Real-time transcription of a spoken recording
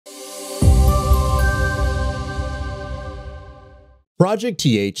Project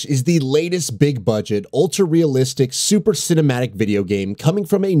TH is the latest big-budget, ultra-realistic, super cinematic video game coming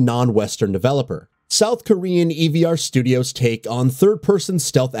from a non-Western developer. South Korean EVR Studio's take on third-person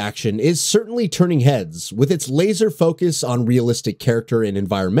stealth action is certainly turning heads, with its laser focus on realistic character and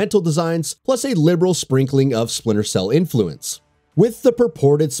environmental designs, plus a liberal sprinkling of Splinter Cell influence. With the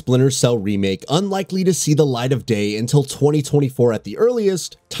purported Splinter Cell Remake unlikely to see the light of day until 2024 at the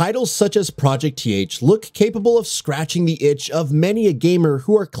earliest, titles such as Project TH look capable of scratching the itch of many a gamer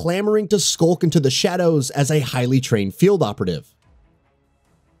who are clamoring to skulk into the shadows as a highly trained field operative.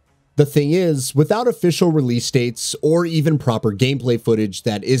 The thing is, without official release dates or even proper gameplay footage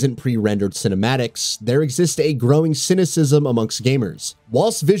that isn't pre-rendered cinematics, there exists a growing cynicism amongst gamers.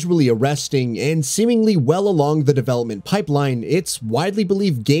 Whilst visually arresting and seemingly well along the development pipeline, it's widely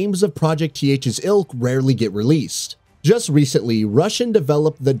believed games of Project TH's ilk rarely get released. Just recently, Russian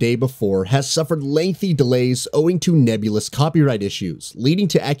developed The Day Before has suffered lengthy delays owing to nebulous copyright issues, leading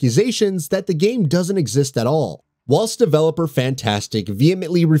to accusations that the game doesn't exist at all. Whilst developer Fantastic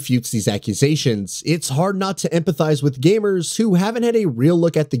vehemently refutes these accusations, it's hard not to empathize with gamers who haven't had a real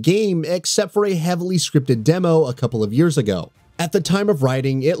look at the game except for a heavily scripted demo a couple of years ago. At the time of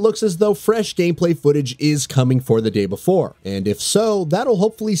writing, it looks as though fresh gameplay footage is coming for The Day Before, and if so, that'll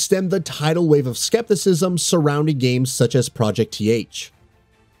hopefully stem the tidal wave of skepticism surrounding games such as Project TH.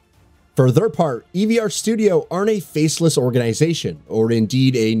 For their part, EVR Studio aren't a faceless organization, or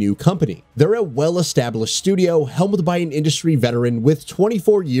indeed a new company. They're a well-established studio helmed by an industry veteran with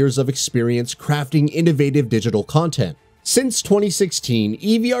 24 years of experience crafting innovative digital content. Since 2016,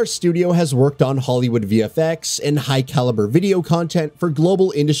 EVR Studio has worked on Hollywood VFX and high-caliber video content for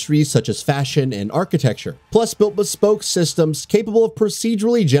global industries such as fashion and architecture, plus built bespoke systems capable of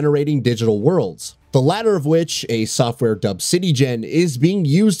procedurally generating digital worlds. The latter of which, a software dubbed CityGen, is being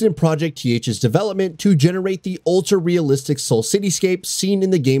used in Project TH's development to generate the ultra-realistic Seoul cityscape seen in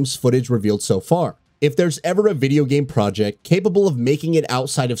the game's footage revealed so far. If there's ever a video game project capable of making it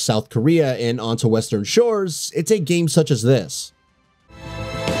outside of South Korea and onto Western shores, it's a game such as this.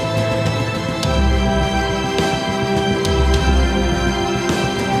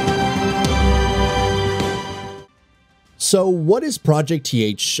 So what is Project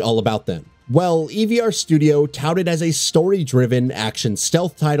TH all about then? Well, EVR Studio touted as a story-driven action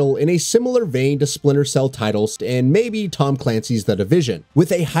stealth title in a similar vein to Splinter Cell titles and maybe Tom Clancy's The Division,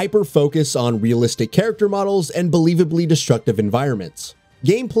 with a hyper-focus on realistic character models and believably destructive environments.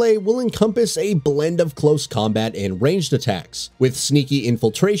 Gameplay will encompass a blend of close combat and ranged attacks, with sneaky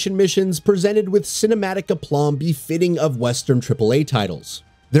infiltration missions presented with cinematic aplomb befitting of Western AAA titles.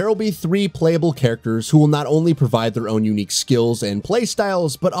 There will be 3 playable characters who will not only provide their own unique skills and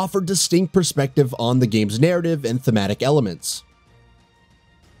playstyles, but offer distinct perspective on the game's narrative and thematic elements.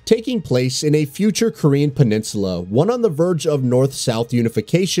 Taking place in a future Korean peninsula, one on the verge of North-South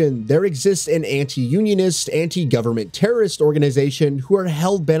unification, there exists an anti-unionist, anti-government terrorist organization who are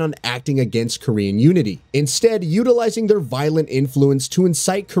hell-bent on acting against Korean unity, instead utilizing their violent influence to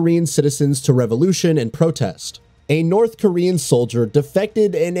incite Korean citizens to revolution and protest. A North Korean soldier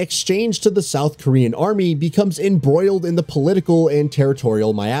defected and exchanged to the South Korean army becomes embroiled in the political and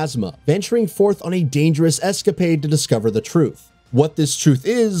territorial miasma, venturing forth on a dangerous escapade to discover the truth. What this truth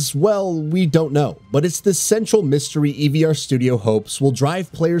is, well, we don't know, but it's the central mystery EVR Studio hopes will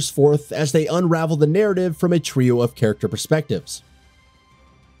drive players forth as they unravel the narrative from a trio of character perspectives.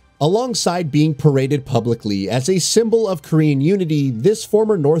 Alongside being paraded publicly as a symbol of Korean unity, this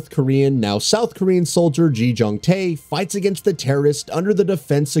former North Korean, now South Korean soldier Ji Jong-tae fights against the terrorist under the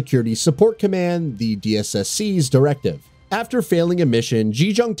Defense Security Support Command, the DSSC's directive. After failing a mission,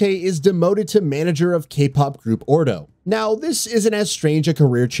 Ji Jong-tae is demoted to manager of K-pop group Ordo. Now, this isn't as strange a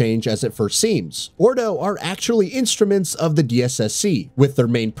career change as it first seems. Ordo are actually instruments of the DSSC, with their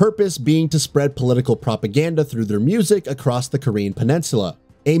main purpose being to spread political propaganda through their music across the Korean peninsula.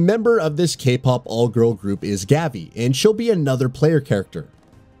 A member of this K-pop all-girl group is Gavi, and she'll be another player character.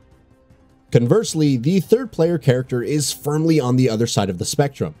 Conversely, the third player character is firmly on the other side of the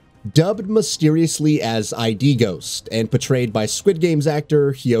spectrum. Dubbed mysteriously as ID Ghost and portrayed by Squid Game's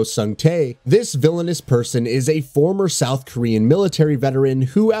actor Hyo Sung-tae, this villainous person is a former South Korean military veteran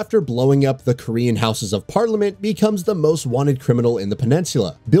who, after blowing up the Korean Houses of Parliament, becomes the most wanted criminal in the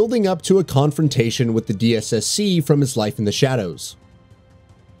peninsula, building up to a confrontation with the DSSC from his life in the shadows.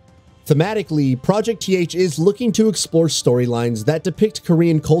 Thematically, Project TH is looking to explore storylines that depict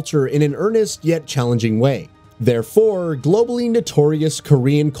Korean culture in an earnest yet challenging way. Therefore, globally notorious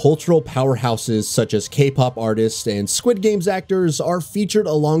Korean cultural powerhouses such as K-pop artists and Squid Game's actors are featured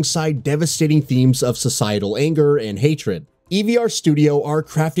alongside devastating themes of societal anger and hatred. EVR Studio are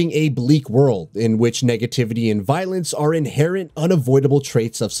crafting a bleak world in which negativity and violence are inherent, unavoidable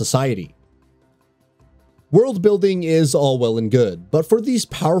traits of society. World building is all well and good, but for these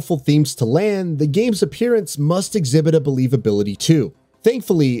powerful themes to land, the game's appearance must exhibit a believability too.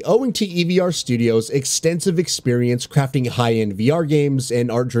 Thankfully, owing to EVR Studio's extensive experience crafting high-end VR games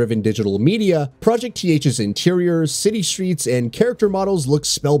and art-driven digital media, Project TH's interiors, city streets, and character models look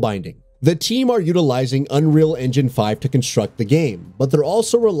spellbinding. The team are utilizing Unreal Engine 5 to construct the game, but they're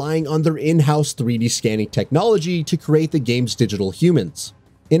also relying on their in-house 3D scanning technology to create the game's digital humans.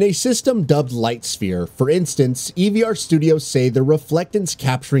 In a system dubbed Lightsphere, for instance, EVR Studios say their reflectance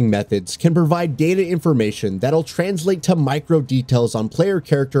capturing methods can provide data information that'll translate to micro details on player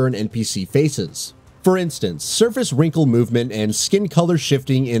character and NPC faces. For instance, surface wrinkle movement and skin color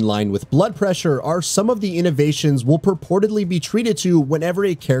shifting in line with blood pressure are some of the innovations we'll purportedly be treated to whenever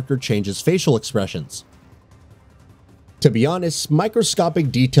a character changes facial expressions. To be honest,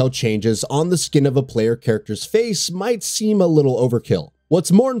 microscopic detail changes on the skin of a player character's face might seem a little overkill.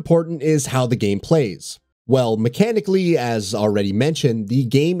 What's more important is how the game plays. Well, mechanically, as already mentioned, the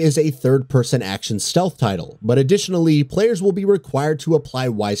game is a third-person action stealth title, but additionally, players will be required to apply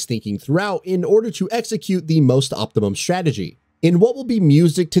wise thinking throughout in order to execute the most optimum strategy. In what will be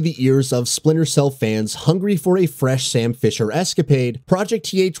music to the ears of Splinter Cell fans hungry for a fresh Sam Fisher escapade, Project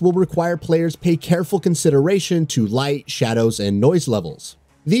TH will require players pay careful consideration to light, shadows, and noise levels.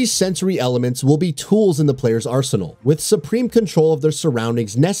 These sensory elements will be tools in the player's arsenal, with supreme control of their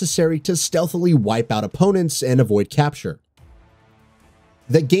surroundings necessary to stealthily wipe out opponents and avoid capture.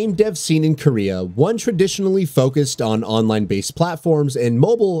 The game dev scene in Korea, one traditionally focused on online-based platforms and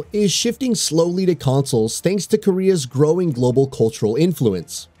mobile, is shifting slowly to consoles thanks to Korea's growing global cultural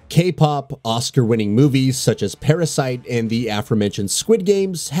influence. K-pop, Oscar-winning movies such as Parasite and the aforementioned Squid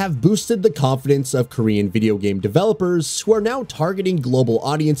Games have boosted the confidence of Korean video game developers who are now targeting global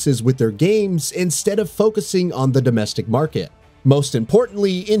audiences with their games instead of focusing on the domestic market. Most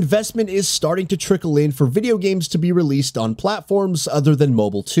importantly, investment is starting to trickle in for video games to be released on platforms other than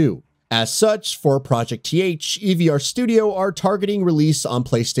mobile too. As such, for Project TH, EVR Studio are targeting release on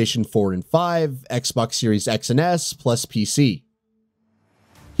PlayStation 4 and 5, Xbox Series X and S, plus PC.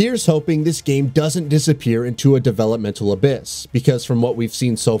 Here's hoping this game doesn't disappear into a developmental abyss, because from what we've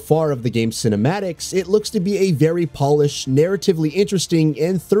seen so far of the game's cinematics, it looks to be a very polished, narratively interesting,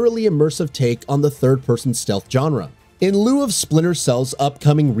 and thoroughly immersive take on the third-person stealth genre. In lieu of Splinter Cell's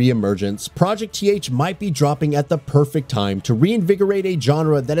upcoming re-emergence, Project TH might be dropping at the perfect time to reinvigorate a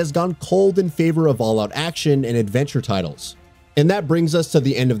genre that has gone cold in favor of all-out action and adventure titles. And that brings us to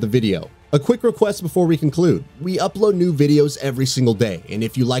the end of the video. A quick request before we conclude. We upload new videos every single day, and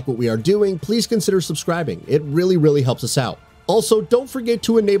if you like what we are doing, please consider subscribing. It really helps us out. Also, don't forget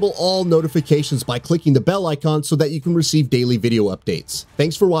to enable all notifications by clicking the bell icon so that you can receive daily video updates.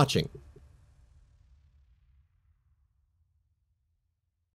 Thanks for watching.